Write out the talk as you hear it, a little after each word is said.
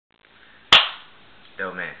Yo,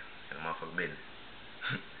 man, in the motherfucking business.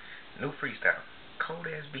 New freestyle. Cold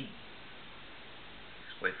ass beat.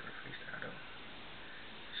 Just wait for the freestyle, though.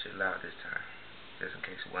 Shit loud this time. Just in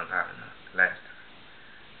case it wasn't loud enough last time.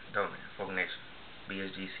 Though, man. Folk Nation.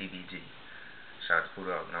 BSG, CBG. Shout out to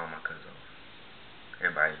Poodle and all my cousins.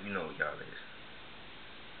 Everybody, you know what y'all is.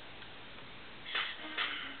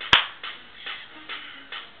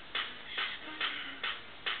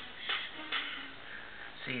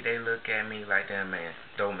 See, they look at me like that, man.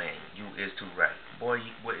 Though, man, you is too right. Boy,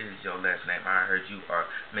 what is your last name? I heard you are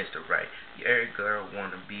Mr. Right. Every girl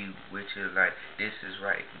wanna be with you like, this is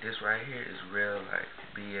right. This right here is real life.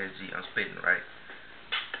 BSG, I'm spitting right.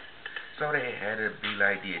 So they had to be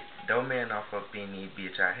like this. Though, man, off up in this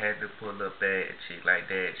bitch. I had to pull up bad shit like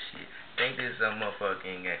that shit. Think this a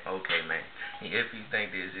motherfucking game? Okay, man. If you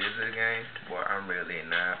think this is a game, boy, I'm really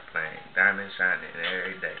not playing. Diamond shining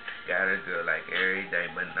every day. Got a girl like every day,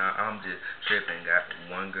 but now I'm just tripping. Got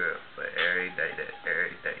one girl for every day. That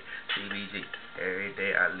every day. CBG. Every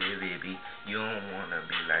day I live it, B. You don't wanna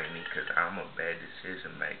be like me, cause I'm a bad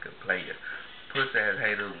decision maker player. Puss ass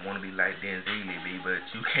haters wanna be like Denzel, B, but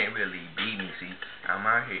you can't really beat me, see. I'm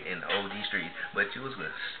out here in the OG streets, but you was a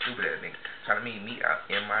stupid ass nigga. Trying to meet me out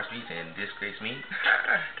in my streets and disgrace me?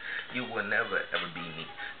 You will never ever beat me.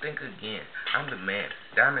 Think again, I'm the man,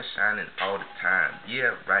 diamond shining all the time.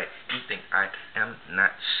 Yeah, right, you think I am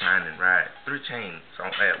not shining, right? 3 chains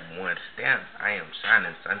on at once, damn, I am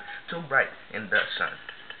shining, son. Too bright in the sun,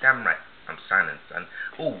 damn right, I'm shining, son.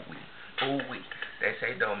 Ooh wee. Ooh wee, they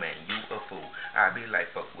say though, man, you a fool. I be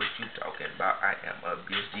like, fuck what you talking about, I am a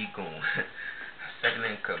BSG goon. Second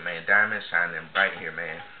in command, diamond shining bright here,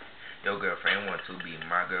 man. Your girlfriend want to be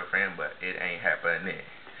my girlfriend, but it ain't happening.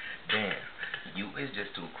 Damn, you is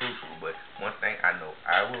just too crucial, but one thing I know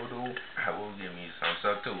I will do, I will give me some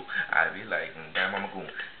stuff too. I be like, damn, I'm a goon.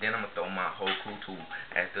 Then I'ma throw my whole crew too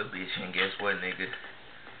at the bitch, and guess what, nigga?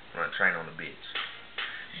 Run train on the bitch.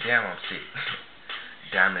 Damn, I'm sick.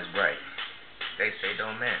 Diamond's bright. They say,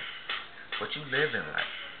 though, man, what you living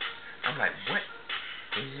like? I'm like, what?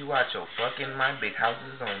 Is you out your fucking mind? Big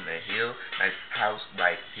houses on the hill, nice house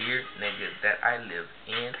right here, nigga, that I live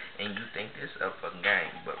in, and you think this a fucking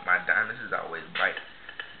game, but my diamonds is always bright.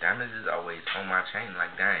 Diamonds is always on my chain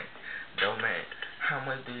like dang. Though, man, how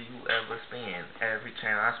much do you ever spend? Every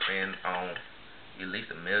chain I spend on at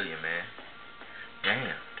least $1 million, man.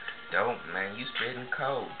 Damn. Though, man, you spitting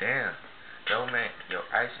cold. Damn. Though, man, your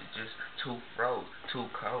ice is just too froze, too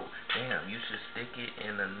cold. Damn, you should stick it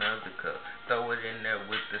in another cup. Throw it in there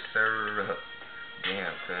with the syrup.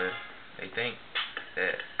 Damn, cuz they think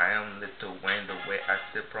that I am Little Wayne the way I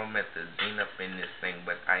sip promethazine up in this thing,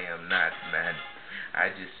 but I am not, man. I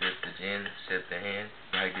just sip the gin, sip the hand,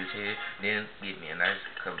 like this here, then get me a nice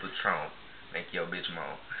cup of Patron. Make your bitch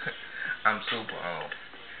moan. I'm super on.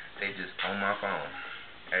 They just on my phone.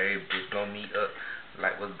 Every bitch blow me up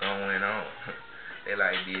like what's going on. They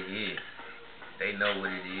like this here. They know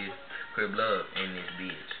what it is. Crib love in this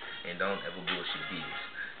bitch. And don't ever bullshit this.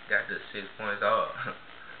 Got the 6 points off.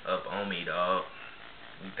 Up on me, dog.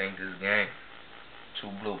 You think this game?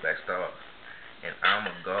 True blue back stars. And I'm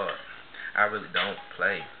a god. I really don't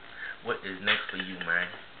play. What is next for you, man?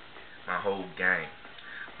 My whole gang.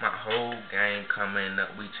 My whole gang coming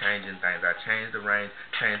up, we changing things. I changed the rain,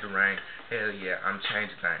 changed the rain. Hell yeah, I'm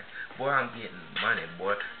changing things. Boy, I'm getting money,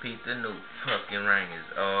 boy. Peep the new fucking ring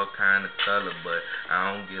is all kind of color, but I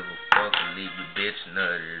don't give a fuck. Leave you bitch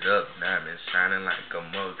nutted up. Diamond shining like a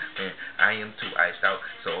mug. Man, I am too iced out,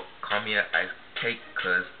 so call me a ice cake,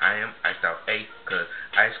 cause I am iced out 8, cause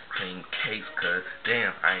ice cream cakes, cause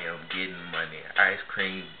damn, I am getting money. Ice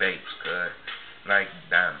cream bakes, cause like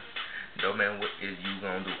diamond. Though, man, what is you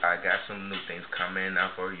gonna do? I got some new things coming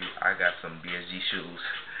out for you. I got some BSG shoes.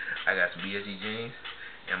 I got some BSG jeans.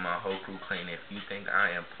 And my whole crew clean. If you think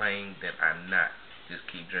I am playing, then I'm not. Just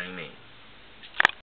keep dreaming.